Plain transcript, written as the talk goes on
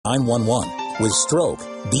911. With stroke,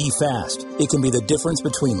 be fast. It can be the difference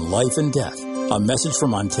between life and death. A message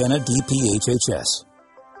from Montana DPHHS.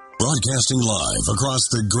 Broadcasting live across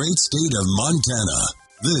the great state of Montana.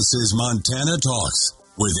 This is Montana Talks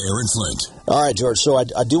with Aaron Flint. All right, George. So I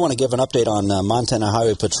do want to give an update on Montana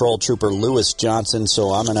Highway Patrol Trooper Lewis Johnson.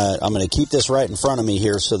 So I'm gonna keep this right in front of me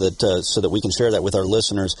here so that we can share that with our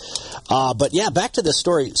listeners. But yeah, back to this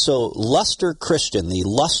story. So Luster Christian, the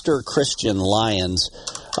Luster Christian Lions,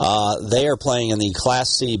 they are playing in the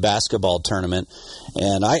Class C basketball tournament,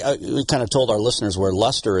 and we kind of told our listeners where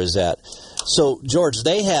Luster is at. So George,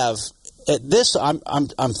 they have. At this, I'm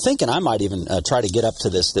thinking I might even try to get up to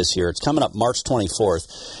this year. It's coming up March 24th.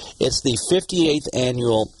 It's the 58th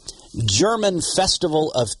annual German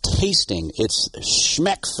Festival of Tasting. It's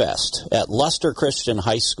Schmeckfest at Luster Christian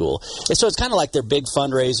High School. And so it's kind of like their big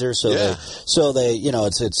fundraiser. So they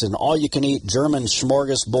it's an all-you-can-eat German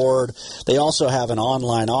smorgasbord. They also have an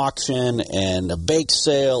online auction and a bake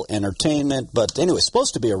sale, entertainment. But anyway, it's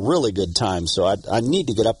supposed to be a really good time. So I need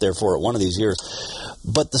to get up there for it one of these years.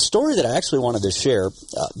 But the story that I actually wanted to share,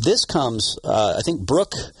 this comes, I think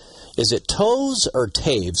Brooke, is it Toes or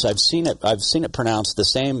Taves? I've seen it pronounced the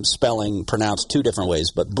same spelling, pronounced two different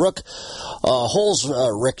ways. But Brooke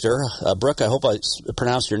Holzrichter, Brooke, I hope I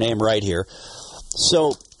pronounced your name right here.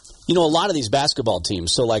 So, a lot of these basketball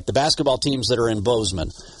teams, so like the basketball teams that are in Bozeman,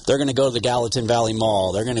 they're going to go to the Gallatin Valley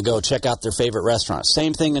Mall. They're going to go check out their favorite restaurant.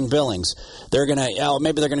 Same thing in Billings. Maybe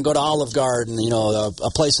they're going to go to Olive Garden, a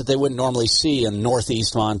place that they wouldn't normally see in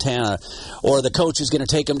northeast Montana. Or the coach is going to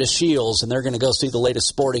take them to Shields, and they're going to go see the latest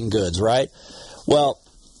sporting goods, right? Well,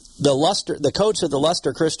 the coach of the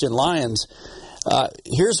Luster Christian Lions,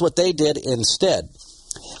 here's what they did instead.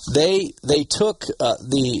 They took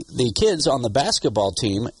the kids on the basketball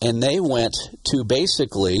team, and they went to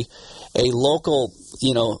basically a local,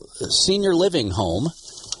 senior living home,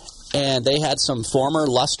 and they had some former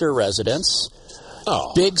Luster residents,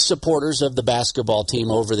 big supporters of the basketball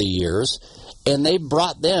team over the years, and they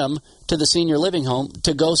brought them to the senior living home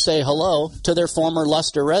to go say hello to their former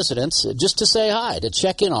Luster residents, just to say hi, to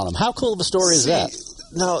check in on them. How cool of a story is that?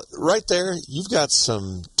 Now, right there, you've got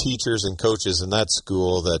some teachers and coaches in that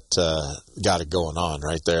school that got it going on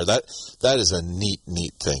right there. That is a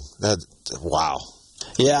neat thing. Wow.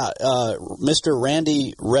 Yeah, Mr.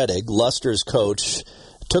 Randy Reddig, Luster's coach,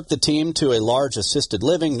 took the team to a large assisted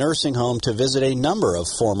living nursing home to visit a number of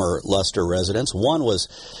former Luster residents. One was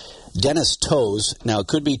Dennis Toes. Now, it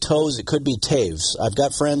could be Toes, it could be Taves. I've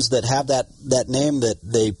got friends that have that name that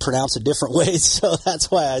they pronounce it different ways, so that's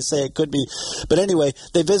why I say it could be. But anyway,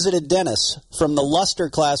 they visited Dennis from the Luster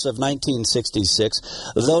class of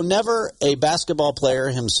 1966. Though never a basketball player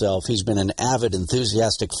himself, he's been an avid,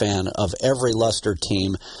 enthusiastic fan of every Luster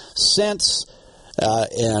team since.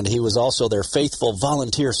 And he was also their faithful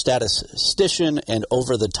volunteer statistician and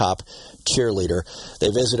over-the-top cheerleader. They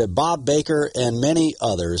visited Bob Baker and many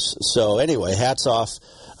others. So anyway, hats off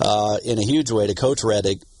in a huge way to Coach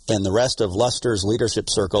Reddig and the rest of Luster's leadership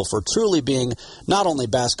circle for truly being not only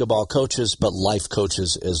basketball coaches, but life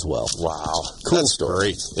coaches as well. Wow. Cool That's story.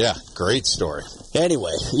 Great. Yeah, great story.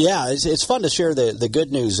 Anyway, yeah, it's fun to share the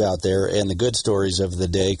good news out there and the good stories of the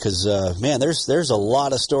day because, man, there's a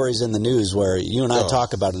lot of stories in the news where you and I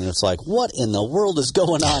talk about it and it's like, what in the world is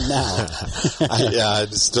going on now? I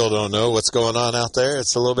still don't know what's going on out there.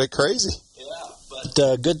 It's a little bit crazy.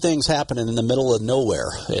 But good things happening in the middle of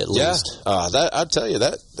nowhere, at least. Yeah, I tell you,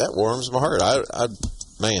 that warms my heart.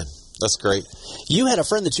 Man, that's great. You had a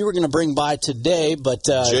friend that you were going to bring by today, but...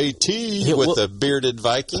 JT with the Bearded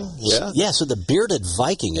Viking. Yeah, so the Bearded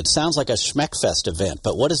Viking. It sounds like a Schmeckfest event,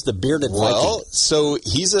 but what is the Bearded Viking? Well, so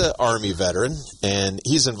he's an Army veteran, and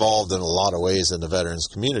he's involved in a lot of ways in the veterans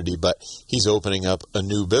community, but he's opening up a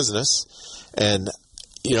new business, and...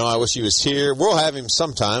 I wish he was here. We'll have him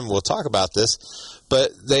sometime. We'll talk about this.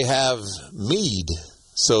 But they have mead.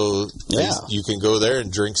 So you can go there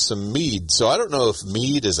and drink some mead. So I don't know if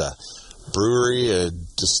mead is a brewery, a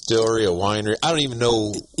distillery, a winery. I don't even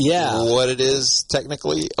know what it is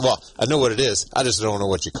technically. Well, I know what it is. I just don't know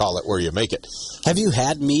what you call it, where you make it. Have you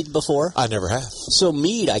had mead before? I never have. So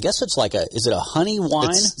mead, I guess it's like is it a honey wine?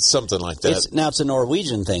 It's something like that. Now it's a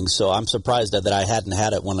Norwegian thing, so I'm surprised that I hadn't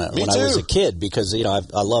had it when I was a kid because,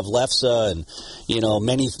 I love lefse and,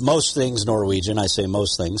 most things Norwegian. I say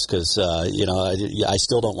most things because, I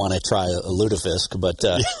still don't want to try a lutefisk, but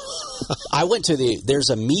I went to there's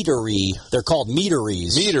a meadery. They're called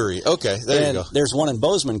meaderies. Meadery, okay, there you go. There's one in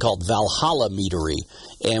Bozeman called Valhalla Meadery,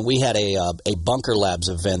 and we had a Bunker Labs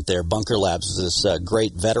event there. Bunker Labs is this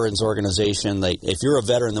great veterans organization. If you're a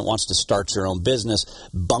veteran that wants to start your own business,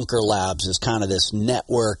 Bunker Labs is kind of this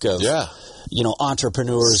network of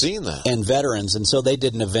entrepreneurs that. and veterans, and so they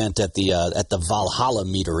did an event at the Valhalla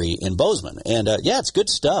Meadery in Bozeman, and it's good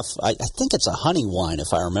stuff. I think it's a honey wine,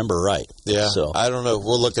 if I remember right. Yeah, so I don't know.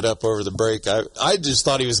 We'll look it up over the break. I just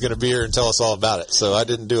thought he was going to be here and tell us all about it, so I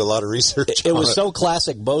didn't do a lot of research. It was so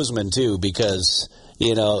classic Bozeman too, because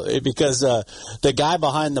the guy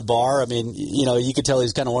behind the bar, I mean, you could tell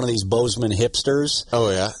he's kind of one of these Bozeman hipsters. Oh,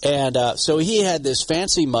 yeah. And so he had this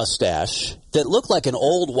fancy mustache that looked like an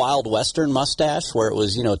old Wild Western mustache where it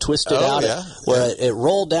was, twisted out, where it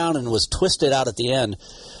rolled down and was twisted out at the end.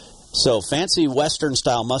 So fancy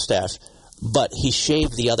Western-style mustache. But he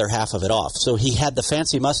shaved the other half of it off. So he had the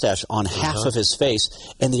fancy mustache on half of his face,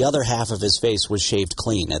 and the other half of his face was shaved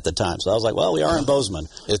clean at the time. So I was like, well, we are in Bozeman.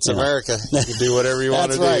 It's America. You can do whatever you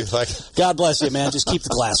want to right. do. God bless you, man. Just keep the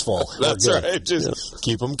glass full. That's right. Just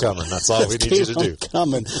keep them coming. That's all we need you to do.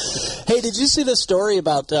 Coming. Hey, did you see the story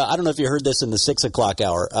about, I don't know if you heard this in the 6 o'clock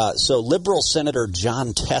hour. So Liberal Senator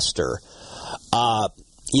Jon Tester,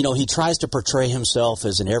 he tries to portray himself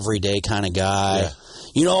as an everyday kind of guy. Yeah.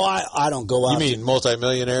 I don't go out. You mean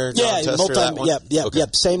multimillionaire Jon Tester?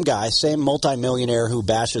 Same guy, same multimillionaire who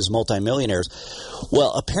bashes multimillionaires.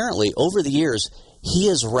 Well, apparently, over the years, he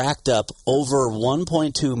has racked up over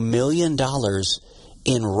 $1.2 million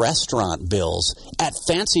in restaurant bills at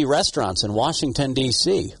fancy restaurants in Washington,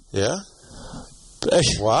 D.C. Yeah?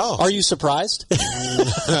 Wow. Are you surprised? Hey,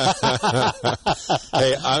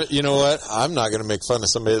 you know what? I'm not going to make fun of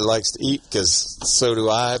somebody that likes to eat, because so do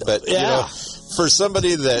I, but, for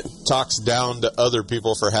somebody that talks down to other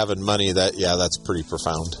people for having money, that's pretty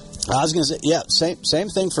profound. I was going to say, same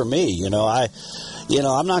thing for me.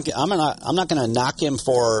 I'm not going to knock him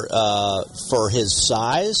for his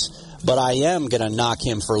size, but I am going to knock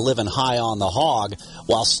him for living high on the hog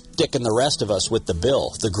while sticking the rest of us with the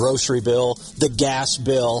bill, the grocery bill, the gas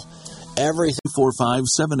bill, everything.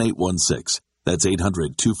 845-7816. That's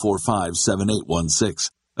 800-245-7816.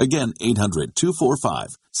 Again,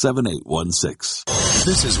 800-245-7816.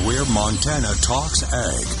 This is Where Montana Talks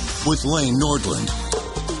Ag with Lane Nordland.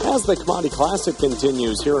 As the Commodity Classic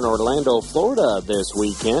continues here in Orlando, Florida this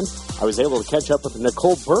weekend, I was able to catch up with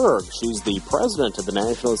Nicole Berg. She's the president of the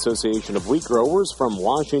National Association of Wheat Growers from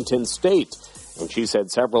Washington State. And she said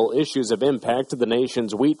several issues have impacted the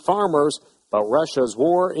nation's wheat farmers, but Russia's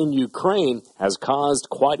war in Ukraine has caused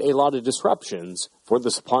quite a lot of disruptions for the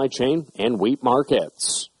supply chain and wheat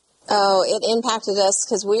markets. Oh, it impacted us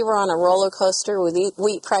because we were on a roller coaster with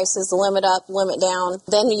wheat prices, limit up, limit down.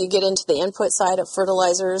 Then you get into the input side of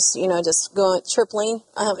fertilizers, just going tripling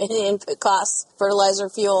in input costs, fertilizer,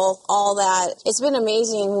 fuel, all that. It's been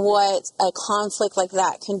amazing what a conflict like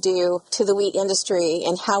that can do to the wheat industry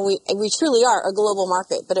and how we truly are a global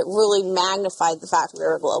market, but it really magnified the fact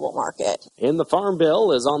we're a global market. And the Farm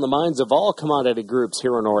Bill is on the minds of all commodity groups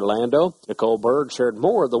here in Orlando. Nicole Berg shared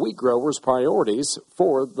more of the wheat growers' priorities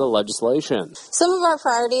for the legislation. Some of our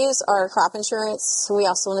priorities are crop insurance. We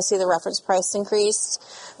also want to see the reference price increased.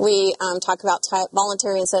 We talk about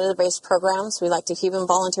voluntary incentive-based programs. We like to keep them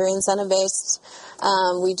voluntary incentive-based.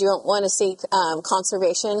 We don't want to see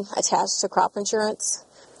conservation attached to crop insurance.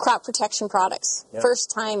 Crop protection products. Yep.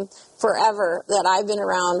 First time forever that I've been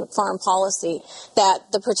around farm policy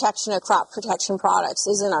that the protection of crop protection products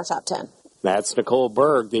is in our top 10. That's Nicole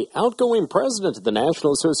Berg, the outgoing president of the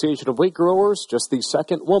National Association of Wheat Growers, just the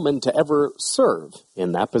second woman to ever serve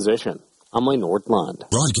in that position. I'm Lane Nordland.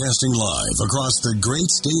 Broadcasting live across the great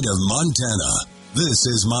state of Montana. This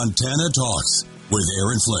is Montana Talks with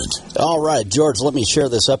Aaron Flint. All right, George, let me share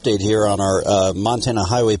this update here on our Montana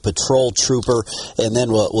Highway Patrol Trooper, and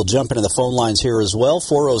then we'll jump into the phone lines here as well,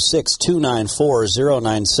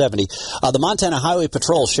 406-294-0970. The Montana Highway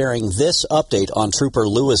Patrol sharing this update on Trooper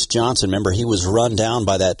Lewis Johnson. Remember, he was run down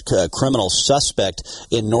by that criminal suspect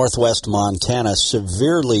in northwest Montana,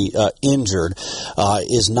 severely injured,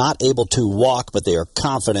 is not able to walk, but they are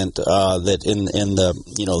confident that in the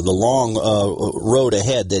long road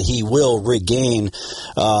ahead that he will regain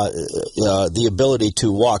the ability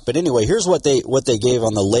to walk. But anyway, here's what they gave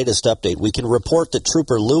on the latest update. We can report that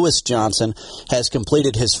Trooper Lewis Johnson has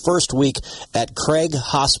completed his first week at Craig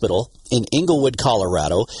Hospital in Englewood,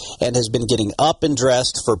 Colorado, and has been getting up and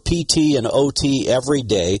dressed for PT and OT every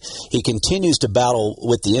day. He continues to battle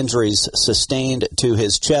with the injuries sustained to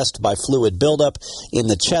his chest by fluid buildup in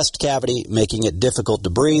the chest cavity, making it difficult to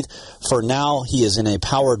breathe. For now, he is in a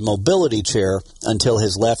powered mobility chair until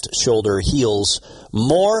his left shoulder heals else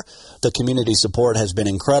more. The community support has been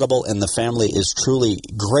incredible, and the family is truly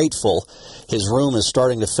grateful. His room is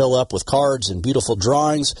starting to fill up with cards and beautiful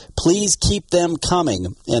drawings. Please keep them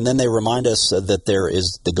coming. And then they remind us that there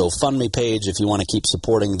is the GoFundMe page if you want to keep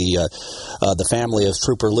supporting the family of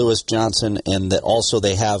Trooper Lewis Johnson, and that also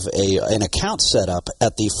they have an account set up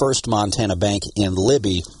at the First Montana Bank in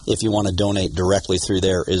Libby if you want to donate directly through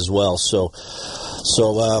there as well. So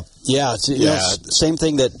same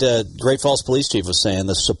thing that Great Falls Police Chief was saying.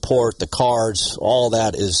 The support, the cards, all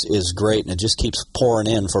that is great, and it just keeps pouring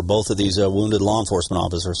in for both of these wounded law enforcement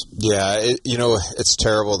officers. Yeah, it's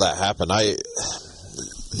terrible that happened.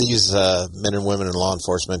 These men and women in law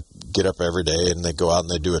enforcement get up every day and they go out and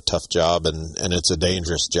they do a tough job, and it's a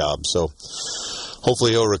dangerous job. So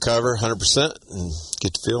hopefully he'll recover 100% and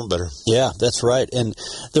get to feeling better. Yeah, that's right. And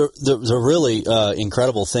the really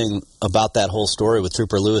incredible thing about that whole story with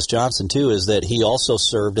Trooper Lewis Johnson, too, is that he also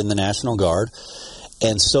served in the National Guard,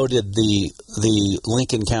 and so did the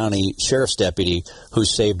Lincoln County Sheriff's deputy who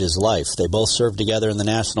saved his life. They both served together in the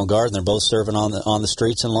National Guard, and they're both serving on the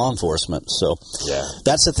streets in law enforcement. So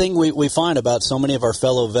that's the thing we find about so many of our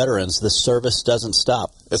fellow veterans. The service doesn't stop.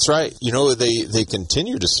 That's right. They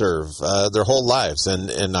continue to serve their whole lives,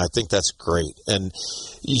 and I think that's great. And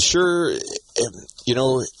you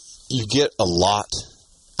get a lot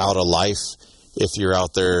out of life if you're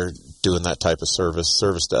out there doing that type of service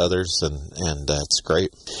to others, and that's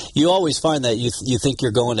great. You always find that you think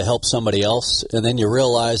you're going to help somebody else, and then you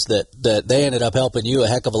realize that they ended up helping you a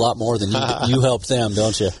heck of a lot more than you helped them,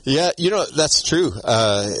 don't you? Yeah, that's true.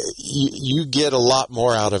 You get a lot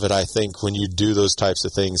more out of it, I think, when you do those types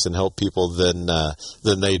of things and help people than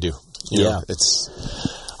they do. It's...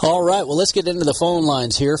 All right, well, let's get into the phone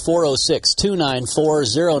lines here,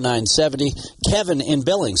 406-294-0970. Kevin in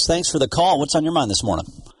Billings, thanks for the call. What's on your mind this morning?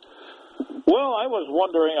 Well, I was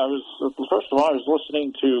wondering, I was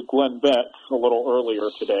listening to Glenn Beck a little earlier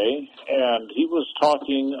today, and he was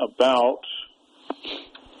talking about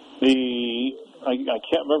I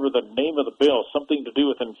can't remember the name of the bill, something to do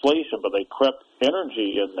with inflation, but they crept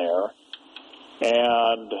energy in there.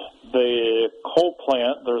 And there's a coal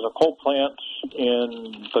plant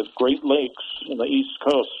in the Great Lakes in the East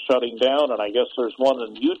Coast shutting down, and I guess there's one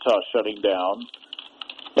in Utah shutting down.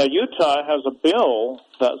 Now, Utah has a bill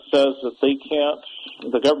that says that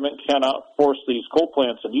the government cannot force these coal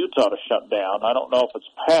plants in Utah to shut down. I don't know if it's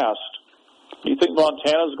passed. Do you think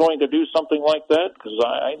Montana's going to do something like that? Because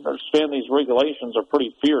I understand these regulations are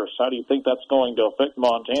pretty fierce. How do you think that's going to affect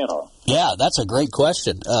Montana? Yeah, that's a great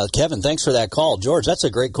question. Kevin, thanks for that call. George, that's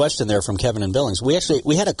a great question there from Kevin in Billings. We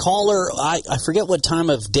had a caller, I forget what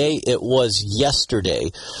time of day it was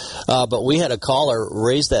yesterday, but we had a caller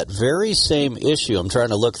raise that very same issue. I'm trying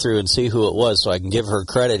to look through and see who it was so I can give her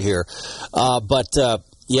credit here.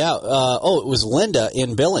 It was Linda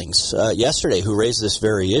in Billings yesterday who raised this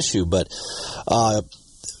very issue. But,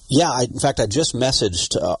 in fact, I just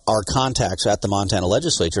messaged our contacts at the Montana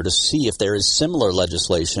legislature to see if there is similar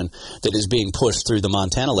legislation that is being pushed through the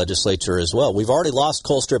Montana legislature as well. We've already lost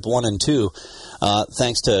Colstrip 1 and 2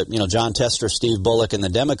 thanks to John Tester, Steve Bullock, and the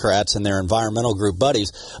Democrats and their environmental group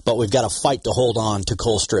buddies, but we've got to fight to hold on to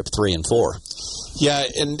Colstrip 3 and 4. Yeah,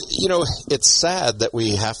 and, it's sad that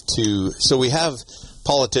we have to – so we have –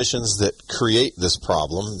 politicians that create this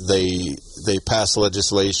problem. They pass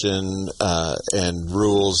legislation and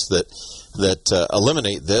rules that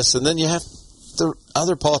eliminate this, and then you have the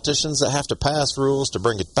other politicians that have to pass rules to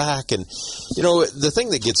bring it back. And the thing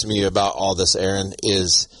that gets me about all this, Aaron,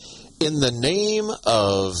 is in the name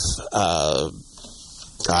of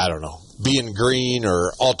being green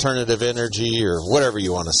or alternative energy or whatever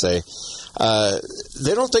you want to say.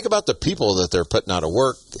 They don't think about the people that they're putting out of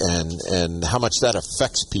work and how much that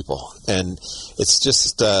affects people. And it's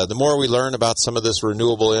just the more we learn about some of this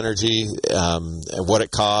renewable energy and what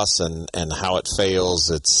it costs and how it fails,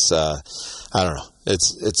 it's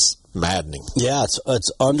it's maddening. Yeah,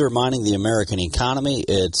 it's undermining the American economy.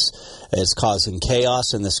 It's causing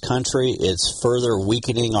chaos in this country. It's further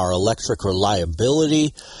weakening our electric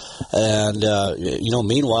reliability. And,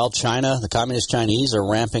 meanwhile, China, the Communist Chinese, are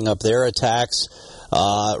ramping up their attacks.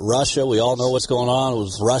 Russia, we all know what's going on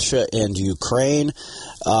with Russia and Ukraine.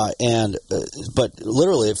 But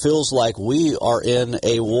literally, it feels like we are in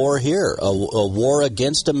a war here, a war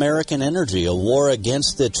against American energy, a war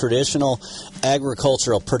against the traditional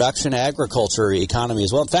agricultural production construction, agriculture economy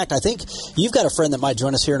as well. In fact, I think you've got a friend that might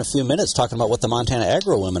join us here in a few minutes talking about what the Montana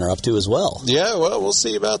agro women are up to as well. Yeah, well, we'll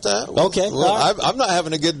see about that. Okay. I'm not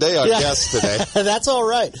having a good day on guests today. That's all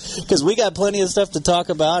right, because we got plenty of stuff to talk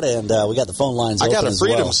about, and we got the phone lines open as well. I got a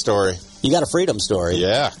freedom story. You got a freedom story?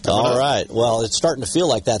 Yeah. All right. Well, it's starting to feel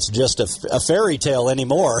like that's just a fairy tale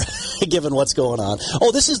anymore, given what's going on.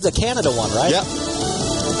 Oh, this is the Canada one, right? Yep.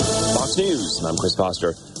 Fox News, I'm Chris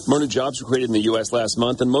Foster. More new jobs were created in the U.S. last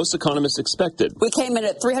month than most economists expected. We came in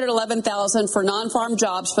at 311,000 for non-farm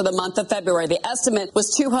jobs for the month of February. The estimate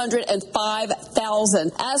was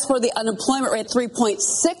 205,000. As for the unemployment rate,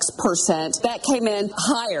 3.6%, that came in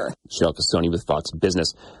higher. Cheryl Casoni with Fox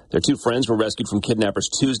Business. Their two friends were rescued from kidnappers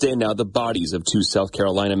Tuesday. Now the bodies of two South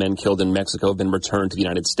Carolina men killed in Mexico have been returned to the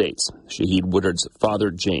United States. Shaheed Woodard's father,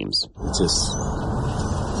 James. It's just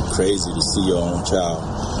crazy to see your own child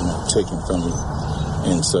taken from you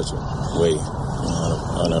in such a way,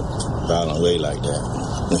 on a violent way like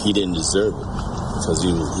that. And he didn't deserve it because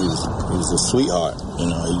he was a sweetheart. He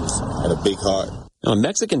had a big heart. A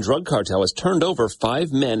Mexican drug cartel has turned over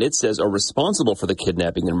 5 men it says are responsible for the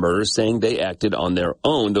kidnapping and murder, saying they acted on their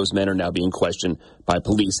own. Those men are now being questioned by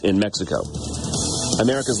police in Mexico.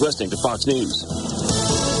 America's listening to Fox News.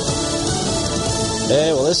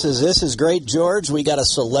 Hey, well, this is great, George. We got a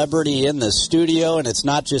celebrity in the studio, and it's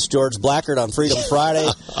not just George Blackard on Freedom Friday.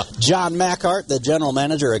 John Mackhart, the general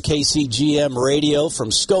manager of KCGM Radio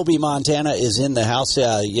from Scobey, Montana, is in the house.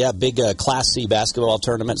 Big Class C basketball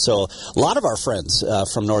tournament. So a lot of our friends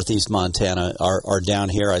from Northeast Montana are down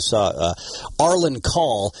here. I saw Arlen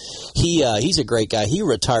Call. He's a great guy. He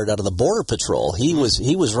retired out of the Border Patrol. He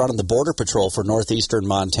was running the Border Patrol for Northeastern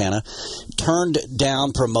Montana. Turned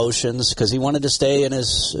down promotions because he wanted to stay in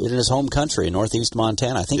his home country, Northeast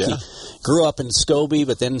Montana. I think he grew up in Scobey,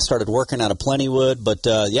 but then started working out of Plentywood. But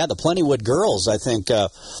the Plentywood girls, I think,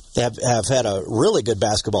 have had a really good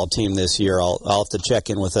basketball team this year. I'll have to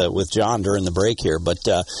check in with John during the break here. But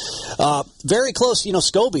very close.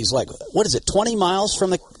 Scobey's like, what is it?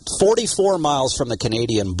 44 miles from the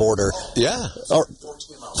Canadian border. Yeah. Or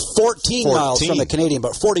 14 miles from the Canadian,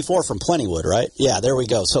 but 44 from Plentywood, right? Yeah, there we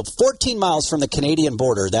go. So 14 miles from the Canadian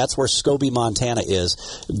border. That's where Scobey, Montana is.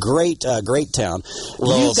 Great town.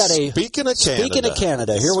 Well, You've got speaking of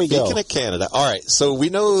Canada, here we go. Speaking of Canada, all right. So we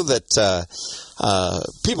know that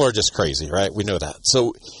people are just crazy, right? We know that.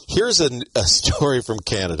 So here's a story from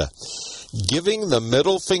Canada. Giving the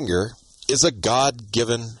middle finger is a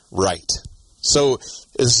God-given right. So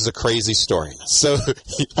this is a crazy story. So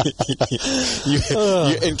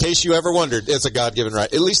in case you ever wondered, it's a God-given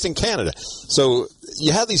right, at least in Canada. So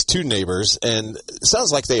you have these two neighbors, and it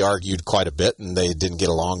sounds like they argued quite a bit, and they didn't get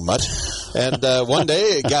along much. And one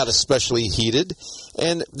day it got especially heated.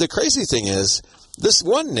 And the crazy thing is, this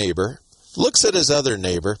one neighbor looks at his other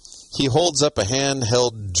neighbor. He holds up a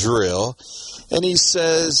handheld drill, and he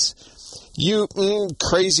says, "You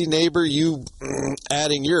crazy neighbor, you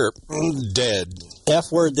adding, you're dead."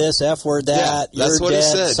 F word this, F word that. Yeah, that's you're what dead, he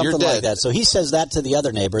said. something You're dead. like that. So he says that to the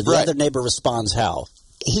other neighbor. The other neighbor responds how?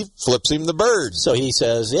 He flips him the bird. So he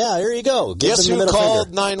says, "Yeah, here you go." Guess who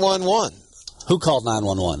called 911? Who called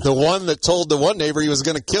 911? The one that told the one neighbor he was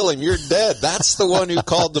going to kill him. You're dead. That's the one who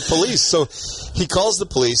called the police. So he calls the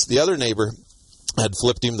police. The other neighbor had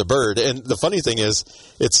flipped him the bird. And the funny thing is,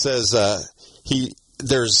 it says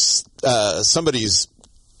there's somebody's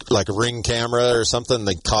like a Ring camera or something.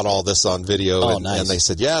 They caught all this on video. Oh, nice. And they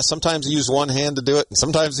said, yeah, sometimes you use one hand to do it, and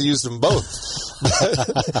sometimes you use them both.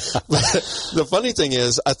 But the funny thing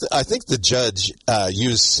is, I think the judge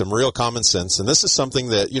used some real common sense, and this is something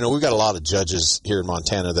that, we've got a lot of judges here in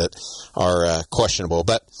Montana that are questionable,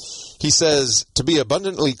 but he says, to be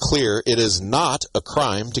abundantly clear, it is not a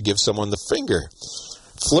crime to give someone the finger.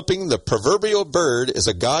 Flipping the proverbial bird is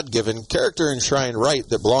a God-given, character-enshrined right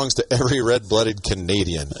that belongs to every red-blooded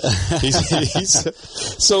Canadian.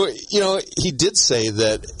 So, he did say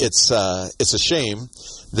that it's a shame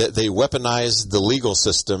that they weaponized the legal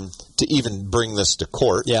system to even bring this to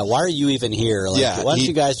court. Yeah, why are you even here? Why don't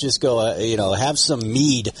you guys just go, have some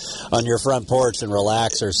mead on your front porch and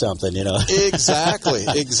relax or something, Exactly.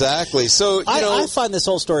 So, I find this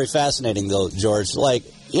whole story fascinating, though, George.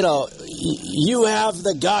 You have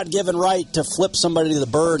the God-given right to flip somebody the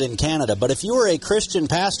bird in Canada, but if you were a Christian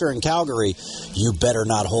pastor in Calgary, you better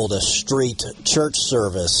not hold a street church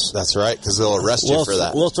service. That's right, because they'll arrest you for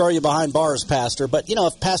that. We'll throw you behind bars, Pastor. But,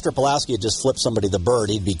 if Pastor Pulaski had just flipped somebody the bird,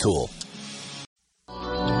 he'd be cool.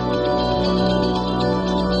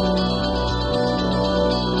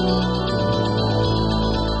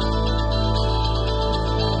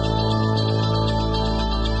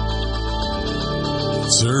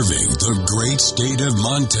 Serving the great state of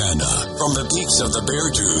Montana, from the peaks of the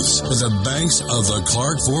Beartooths to the banks of the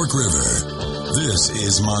Clark Fork River. This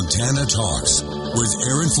is Montana Talks with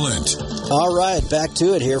Aaron Flint. All right, back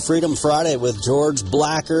to it here. Freedom Friday with George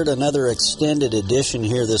Blackard, another extended edition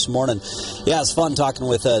here this morning. Yeah, it's fun talking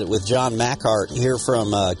with John Mackhart here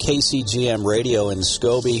from KCGM Radio in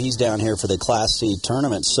Scobie. He's down here for the Class C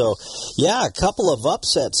tournament. So, yeah, a couple of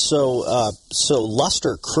upsets. So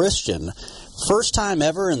Luster Christian, first time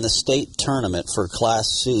ever in the state tournament for Class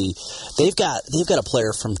C. They've got a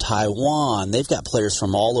player from Taiwan. They've got players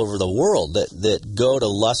from all over the world that go to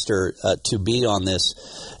Luster to be on this,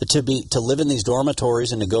 to live in these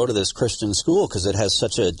dormitories and to go to this Christian school because it has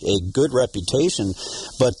such a good reputation.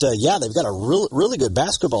 But yeah, they've got a really good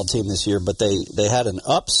basketball team this year. But they had an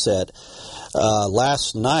upset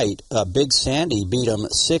last night. Big Sandy beat them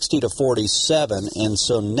 60-47, and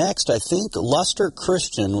so next I think Luster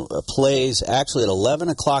Christian plays actually at 11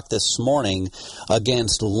 o'clock this morning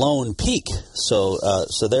against Lone Peak. So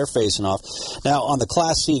they're facing off. Now on the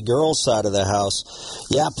Class C girls side of the house,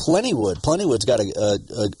 yeah, Plentywood's got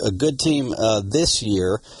a good team this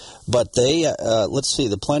year. But they, let's see,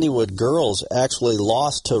 the Plentywood girls actually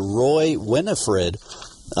lost to Roy Winifred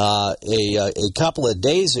a couple of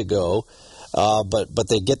days ago. But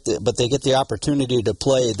they get the opportunity to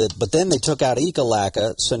play that. But then they took out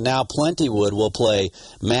Ekalaka, so now Plentywood will play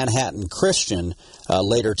Manhattan Christian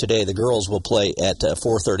later today. The girls will play at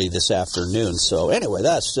 4:30 this afternoon. So anyway,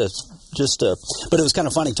 that's just but it was kind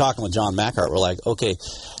of funny talking with John Mackhart. We're like, okay,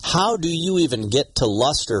 how do you even get to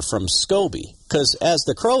Luster from Scobie? Because as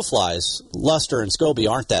the crow flies, Luster and Scobie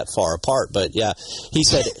aren't that far apart. But yeah, he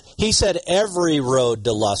said every road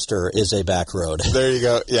to Luster is a back road. There you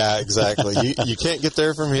go. Yeah, exactly. You can't get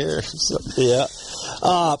there from here. So. Yeah.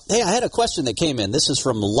 Hey, I had a question that came in. This is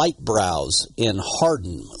from Light Brows in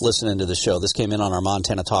Hardin, listening to the show. This came in on our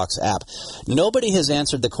Montana Talks app. Nobody has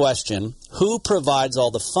answered the question, who provides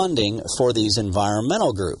all the funding for these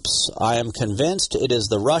environmental groups? I am convinced it is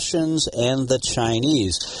the Russians and the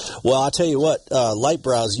Chinese. Well, I'll tell you what, Light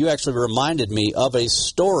Brows, you actually reminded me of a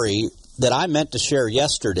story that I meant to share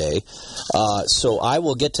yesterday. So I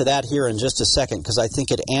will get to that here in just a second because I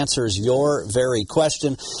think it answers your very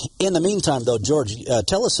question. In the meantime, though, George,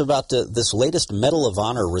 tell us about this latest Medal of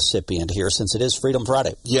Honor recipient here since it is Freedom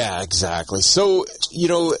Friday. Yeah, exactly. So,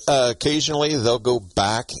 occasionally they'll go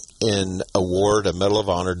back and award a Medal of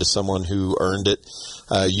Honor to someone who earned it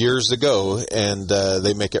years ago, and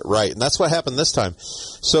they make it right. And that's what happened this time.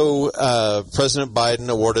 So President Biden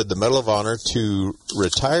awarded the Medal of Honor to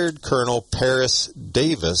retired Colonel Paris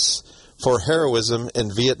Davis for heroism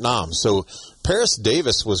in Vietnam. So Paris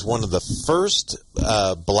Davis was one of the first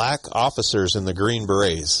black officers in the Green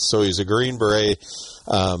Berets. So he's a Green Beret,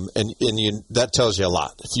 and that tells you a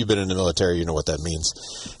lot. If you've been in the military, you know what that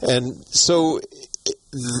means. And so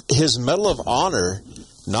his Medal of Honor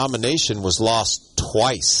nomination was lost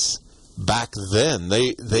twice back then.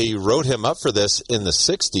 They wrote him up for this in the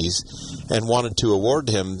 60s and wanted to award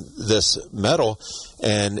him this medal,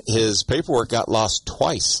 and his paperwork got lost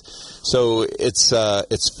twice. So it's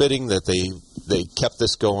fitting that they kept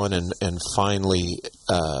this going and finally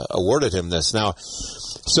awarded him this. Now,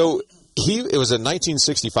 so it was in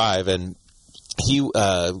 1965, and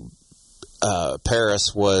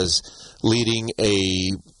Paris was leading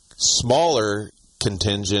a smaller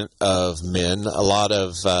contingent of men, a lot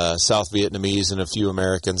of South Vietnamese and a few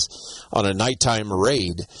Americans, on a nighttime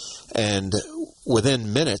raid. And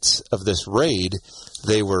within minutes of this raid,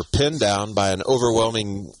 they were pinned down by an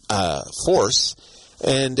overwhelming force.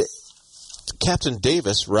 And Captain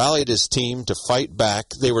Davis rallied his team to fight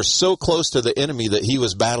back. They were so close to the enemy that he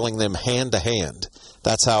was battling them hand to hand.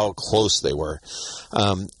 That's how close they were.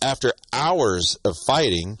 After hours of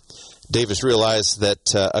fighting, Davis realized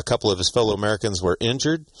that a couple of his fellow Americans were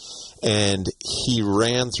injured, and he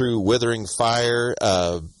ran through withering fire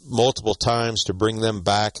multiple times to bring them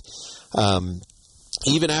back.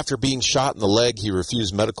 Even after being shot in the leg, he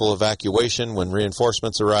refused medical evacuation when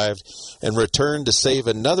reinforcements arrived and returned to save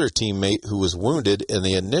another teammate who was wounded in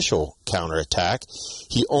the initial counterattack.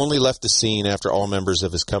 He only left the scene after all members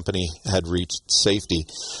of his company had reached safety.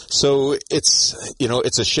 So it's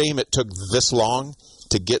a shame it took this long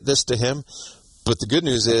to get this to him, but the good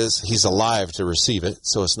news is he's alive to receive it,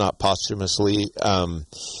 so it's not posthumously,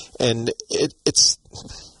 and it's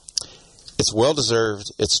well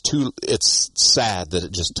deserved. It's sad that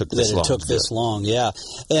it just took this long. This long, yeah.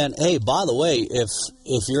 And hey, by the way,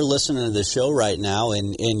 if you're listening to the show right now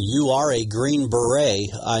and you are a Green Beret,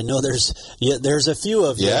 I know there's a few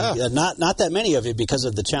of you, not that many of you because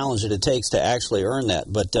of the challenge that it takes to actually earn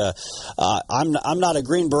that. But I'm not a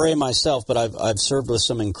Green Beret myself, but I've served with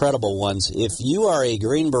some incredible ones. If you are a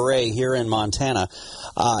Green Beret here in Montana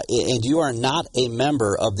and you are not a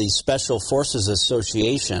member of the Special Forces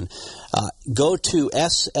Association, go to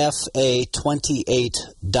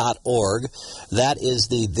sfa28.org. That is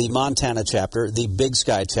the Montana chapter, the Big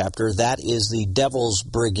Sky chapter. That is the Devil's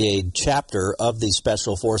Brigade chapter of the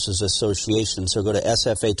Special Forces Association. So go to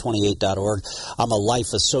sfa28.org. I'm a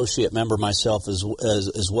life associate member myself as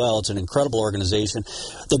well. It's an incredible organization.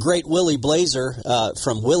 The great Willie Blazer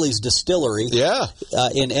from Willie's Distillery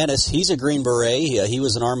in Ennis, he's a Green Beret. He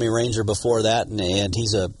was an Army Ranger before that, and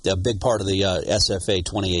he's a big part of the SFA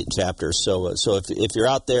 28 chapter. So if you're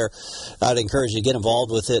out there, I'd encourage you to get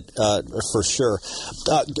involved with it for sure.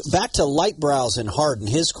 Back to Lightbrows in Hardin,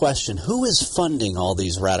 his question, who is funding all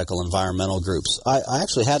these radical environmental groups? I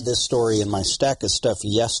actually had this story in my stack of stuff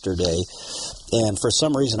yesterday, and for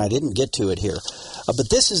some reason I didn't get to it here. But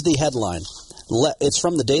this is the headline. It's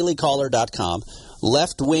from thedailycaller.com.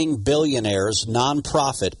 Left-wing billionaires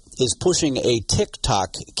nonprofit is pushing a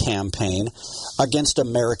TikTok campaign against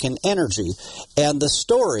American energy. And the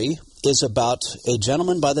story is about a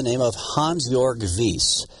gentleman by the name of Hans-Jörg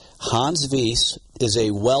Wyss. Hans Wyss is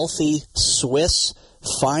a wealthy Swiss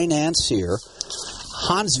financier.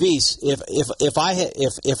 Hans Wyss, if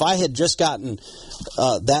I had just gotten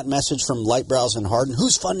that message from Lightbrows and Hardin,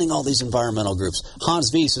 who's funding all these environmental groups?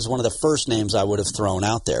 Hans Wyss is one of the first names I would have thrown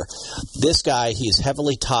out there. This guy, he's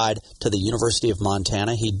heavily tied to the University of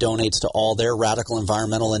Montana. He donates to all their radical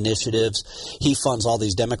environmental initiatives. He funds all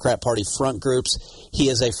these Democrat Party front groups. He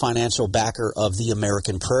is a financial backer of the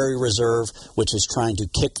American Prairie Reserve, which is trying to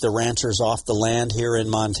kick the ranchers off the land here in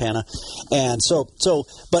Montana. And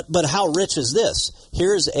but how rich is this?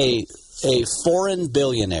 Here's a foreign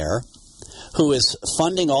billionaire who is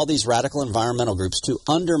funding all these radical environmental groups to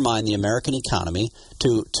undermine the American economy,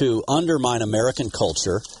 to undermine American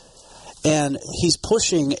culture, and he's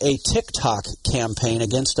pushing a TikTok campaign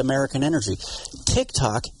against American energy.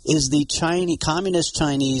 TikTok is the communist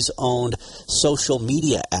Chinese-owned social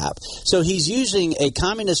media app. So he's using a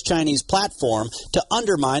communist Chinese platform to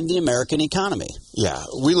undermine the American economy. Yeah,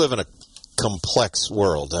 we live in a complex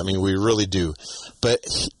world. I mean, we really do. But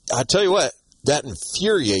I tell you what, that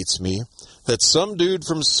infuriates me that some dude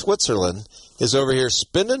from Switzerland is over here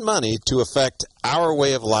spending money to affect our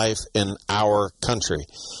way of life in our country.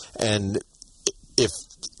 And if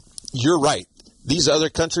you're right, these other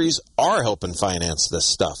countries are helping finance this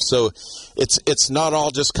stuff. So it's not all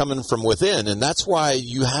just coming from within. And that's why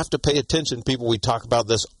you have to pay attention, people. We talk about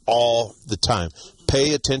this all the time.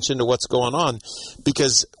 Pay attention to what's going on,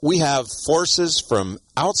 because we have forces from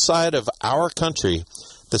outside of our country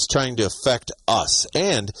that's trying to affect us.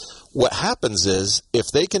 And what happens is, if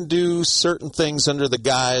they can do certain things under the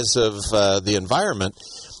guise of the environment,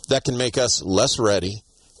 that can make us less ready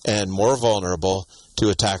and more vulnerable to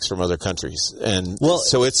attacks from other countries. And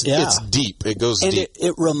so it's deep. It goes deep.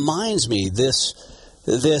 It reminds me,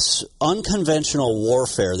 this unconventional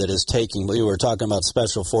warfare that is taking, we were talking about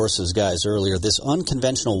special forces guys earlier, this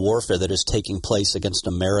unconventional warfare that is taking place against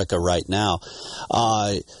America right now,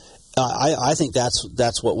 I think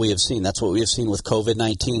that's what we have seen. That's what we have seen with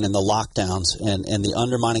COVID-19 and the lockdowns and the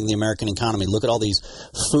undermining the American economy. Look at all these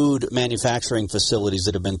food manufacturing facilities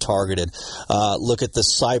that have been targeted. Look at the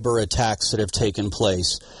cyber attacks that have taken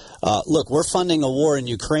place. Look, we're funding a war in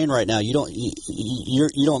Ukraine right now. You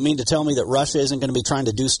don't mean to tell me that Russia isn't going to be trying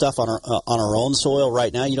to do stuff on our own soil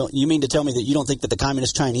right now? You mean to tell me that you don't think that the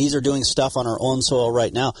communist Chinese are doing stuff on our own soil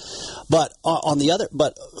right now? But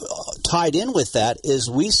tied in with that is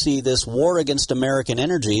we see this war against American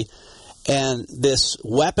energy and this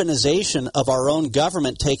weaponization of our own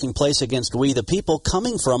government taking place against we the people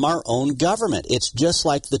coming from our own government. It's just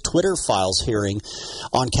like the Twitter Files hearing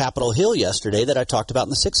on Capitol Hill yesterday that I talked about in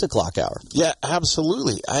the 6 o'clock hour. Yeah,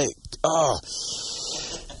 absolutely.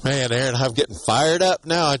 Man, Aaron, I'm getting fired up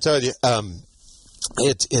now. I tell you,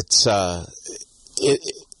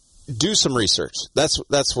 do some research. That's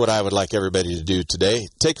what I would like everybody to do today.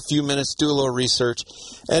 Take a few minutes, do a little research,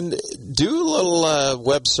 and do a little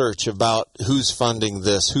web search about who's funding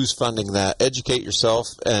this, who's funding that. Educate yourself,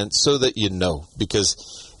 and so that you know, because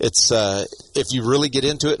it's if you really get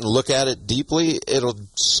into it and look at it deeply, it'll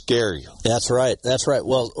scare you. That's right. That's right.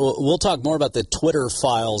 Well, we'll talk more about the Twitter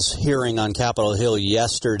files hearing on Capitol Hill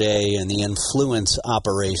yesterday and the influence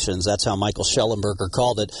operations. That's how Michael Schellenberger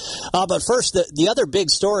called it. But first, the other big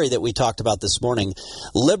story that we talked about this morning,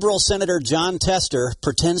 liberal Senator Jon Tester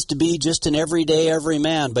pretends to be just an everyday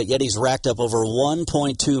everyman, but yet he's racked up over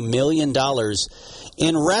 $1.2 million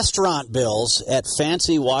in restaurant bills at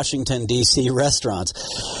fancy Washington, D.C.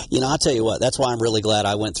 restaurants. I'll tell you what, that's why I'm really glad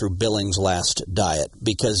I went through Billings' last diet.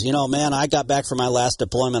 Because, man, I got back from my last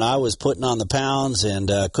deployment. I was putting on the pounds and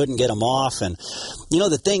couldn't get them off. And,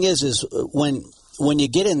 the thing is when you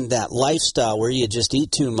get in that lifestyle where you just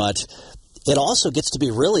eat too much, it also gets to be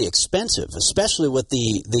really expensive, especially with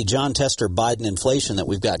the Jon Tester Biden inflation that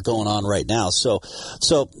we've got going on right now. So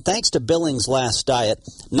thanks to Billings' last diet,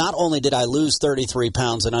 not only did I lose 33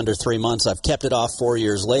 pounds in under 3 months, I've kept it off 4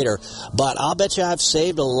 years later, but I'll bet you I've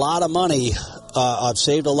saved a lot of money.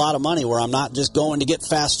 Where I'm not just going to get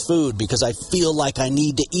fast food because I feel like I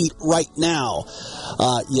need to eat right now.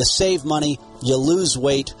 You save money, you lose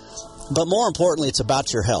weight. But more importantly, it's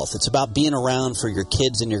about your health. It's about being around for your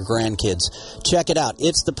kids and your grandkids. Check it out.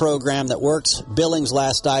 It's the program that works.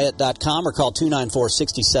 BillingsLastDiet.com or call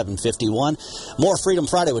 294-6751. More Freedom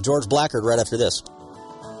Friday with George Blackard right after this.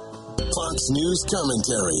 Fox News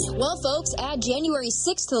commentary. Well, folks, add January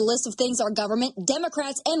 6th to the list of things our government,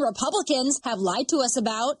 Democrats, and Republicans have lied to us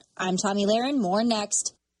about. I'm Tommy Lahren. More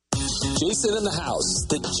next. Jason in the House,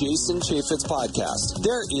 the Jason Chaffetz podcast.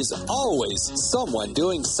 There is always someone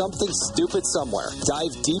doing something stupid somewhere.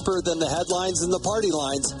 Dive deeper than the headlines and the party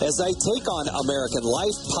lines as I take on American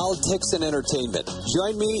life, politics, and entertainment.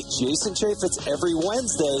 Join me, Jason Chaffetz, every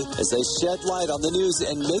Wednesday as I shed light on the news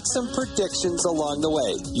and make some predictions along the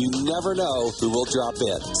way. You never know who will drop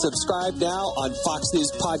in. Subscribe now on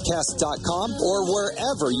FoxNewsPodcast.com or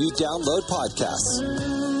wherever you download podcasts.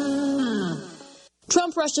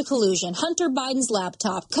 Trump-Russia collusion, Hunter Biden's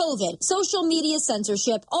laptop, COVID, social media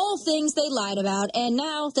censorship, all things they lied about. And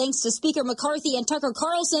now, thanks to Speaker McCarthy and Tucker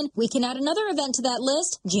Carlson, we can add another event to that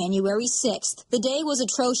list, January 6th. The day was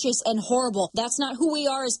atrocious and horrible. That's not who we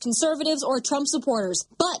are as conservatives or Trump supporters.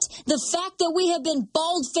 But the fact that we have been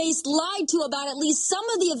bald-faced lied to about at least some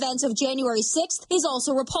of the events of January 6th is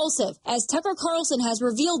also repulsive. As Tucker Carlson has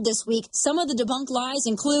revealed this week, some of the debunked lies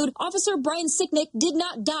include Officer Brian Sicknick did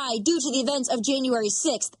not die due to the events of January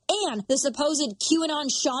 6th, and the supposed QAnon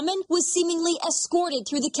shaman was seemingly escorted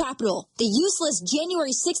through the Capitol. The useless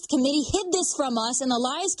January 6th committee hid this from us, and the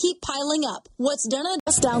lies keep piling up. What's done?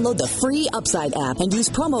 Just download the free Upside app and use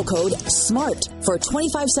promo code SMART for a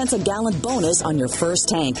 25 cents a gallon bonus on your first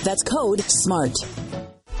tank. That's code SMART.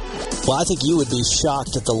 Well, I think you would be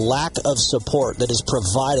shocked at the lack of support that is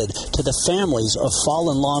provided to the families of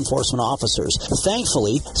fallen law enforcement officers.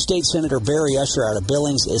 Thankfully, State Senator Barry Usher out of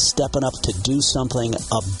Billings is stepping up to do something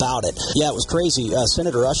about it. Yeah, it was crazy.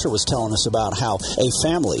 Senator Usher was telling us about how a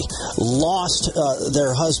family lost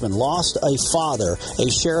their husband, lost a father, a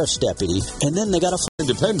sheriff's deputy, and then they got a...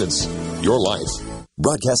 Independence. Your life.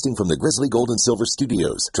 Broadcasting from the Grizzly Gold and Silver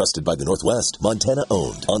Studios. Trusted by the Northwest. Montana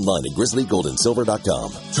owned. Online at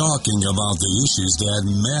grizzlygoldandsilver.com. Talking about the issues that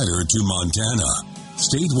matter to Montana.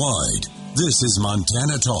 Statewide. This is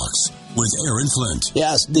Montana Talks with Aaron Flint.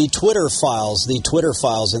 Yes, the Twitter files in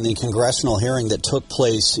the congressional hearing that took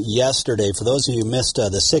place yesterday. For those of you who missed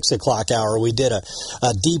the 6 o'clock hour, we did a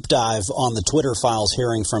deep dive on the Twitter files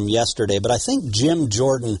hearing from yesterday. But I think Jim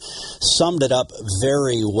Jordan summed it up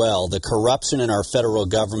very well. The corruption in our federal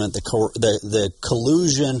government, the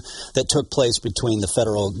collusion that took place between the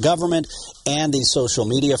federal government and these social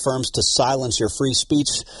media firms to silence your free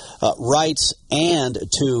speech rights and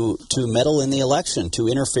to meddle in the election, to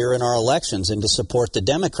interfere in our elections and to support the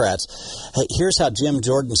Democrats. Here's how Jim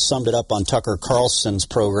Jordan summed it up on Tucker Carlson's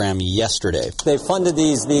program yesterday. They funded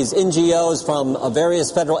these NGOs from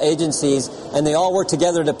various federal agencies, and they all work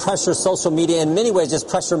together to pressure social media, in many ways just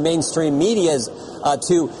pressure mainstream medias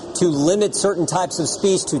to limit certain types of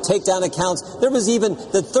speech, to take down accounts. There was even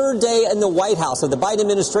the third day in the White House of the Biden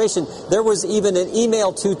administration, there was even an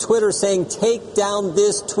email to Twitter saying, take down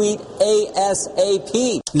this tweet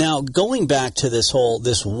ASAP. Now, going back to this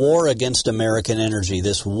war against American energy,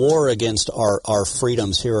 this war against our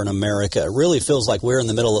freedoms here in America, it really feels like we're in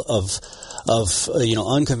the middle of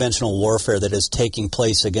unconventional warfare that is taking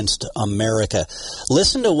place against America.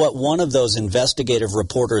 Listen to what one of those investigative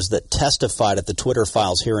reporters that testified at the Twitter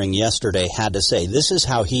files hearing yesterday had to say. This is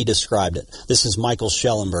how he described it. This is Michael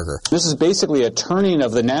Schellenberger. This is basically a turning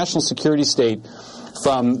of the national security state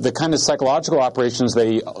from the kind of psychological operations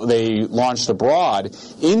they launched abroad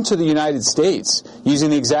into the United States, using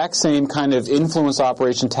the exact same kind of influence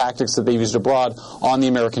operation tactics that they used abroad on the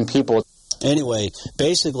American people. Anyway,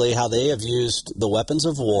 basically how they have used the weapons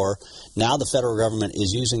of war, now the federal government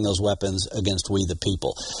is using those weapons against we the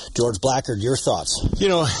people. George Blackard, your thoughts? You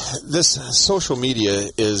know, this social media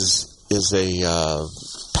is a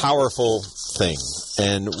powerful thing,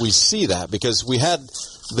 and we see that because we had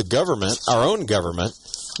the government, our own government,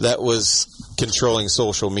 that was controlling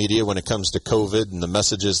social media when it comes to COVID and the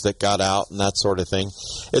messages that got out and that sort of thing.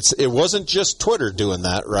 It wasn't just Twitter doing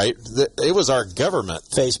that, right? It was our government,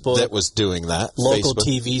 Facebook, that was doing that. Local Facebook.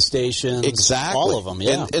 TV stations, exactly, all of them.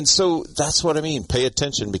 Yeah, and so that's what I mean. Pay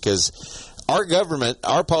attention, because our government,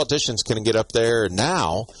 our politicians can get up there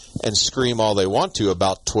now and scream all they want to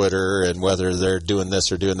about Twitter and whether they're doing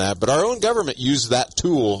this or doing that. But our own government used that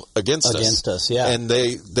tool against us. Yeah. And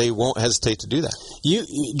they won't hesitate to do that. You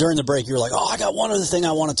during the break, you were like, oh, I got one other thing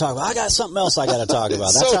I want to talk about. I got something else I got to talk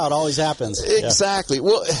about. That's how it always happens. Exactly. Yeah.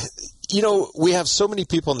 Well, you know, we have so many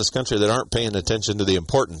people in this country that aren't paying attention to the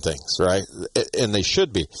important things, right? And they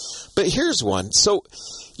should be. But here's one. So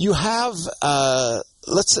you have...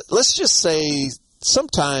 Let's just say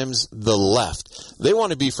sometimes the left, they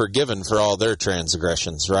want to be forgiven for all their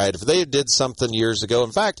transgressions, right? If they did something years ago,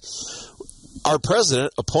 in fact, our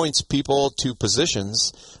president appoints people to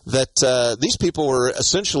positions that these people were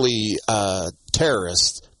essentially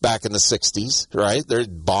terrorists back in the 60s, right? They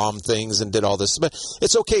bombed things and did all this. But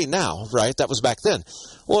it's okay now, right? That was back then.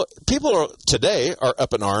 Well, people today are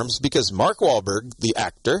up in arms because Mark Wahlberg, the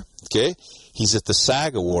actor, okay, he's at the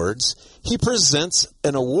SAG Awards. He presents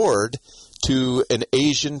an award to an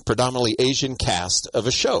predominantly Asian cast of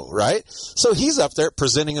a show, right? So he's up there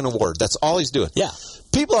presenting an award. That's all he's doing. Yeah.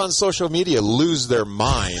 People on social media lose their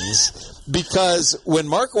minds because when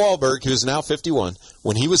Mark Wahlberg, who's now 51,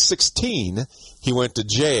 when he was 16, he went to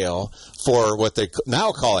jail for what they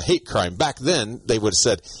now call a hate crime. Back then, they would have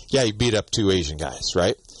said, yeah, he beat up 2 Asian guys,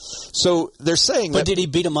 right? So they're saying But did he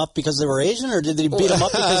beat them up because they were Asian, or did he beat them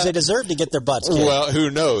up because they deserved to get their butts kicked? Well, who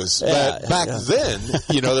knows? Yeah, but back then,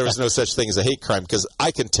 there was no such thing as a hate crime, because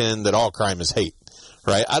I contend that all crime is hate.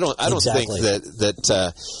 Right? I don't Exactly. think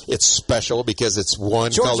that it's special because it's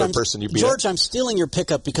one colored person you beat George, up. I'm stealing your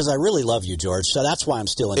pickup because I really love you, George. So that's why I'm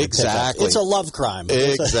stealing your pickup. Exactly. It's a love crime.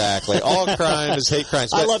 Exactly. All crime is hate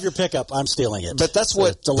crimes. I love your pickup. I'm stealing it. But that's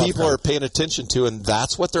what people are paying attention to, and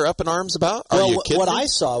that's what they're up in arms about? Are you kidding what me? I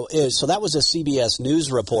saw is, so that was a CBS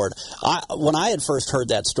News report. When I had first heard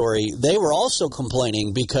that story, they were also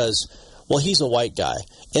complaining because, well, he's a white guy.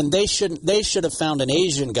 And they should have found an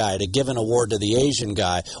Asian guy to give an award to the Asian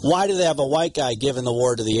guy. Why do they have a white guy giving the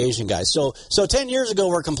award to the Asian guy? So 10 years ago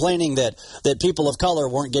we're complaining that people of color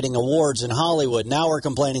weren't getting awards in Hollywood. Now we're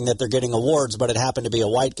complaining that they're getting awards, but it happened to be a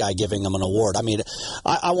white guy giving them an award. I mean,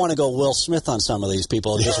 I want to go Will Smith on some of these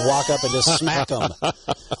people and just walk up and just smack them,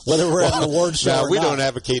 whether we're at an award show or not. We don't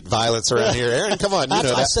advocate violence around here. Aaron, come on. You know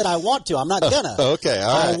that. I said I want to. I'm not gonna. Okay,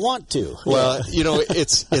 all right. I want to. Well,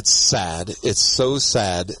 it's sad. It's so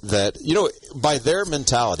sad that, by their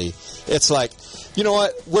mentality, it's like, you know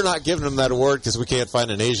what? We're not giving them that award because we can't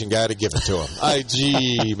find an Asian guy to give it to them.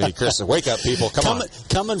 Gee, Chris, wake up, people. Come on.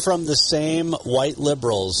 Coming from the same white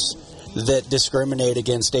liberals that discriminate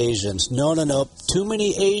against Asians. No. Too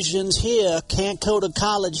many Asians here. Can't go to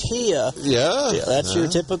college here. Yeah. That's your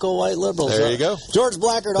typical white liberals. There you go. George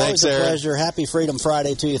Blackard, always Thanks, a Aaron. pleasure. Happy Freedom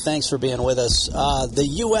Friday to you. Thanks for being with us.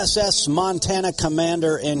 The USS Montana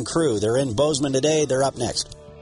Commander and crew. They're in Bozeman today. They're up next.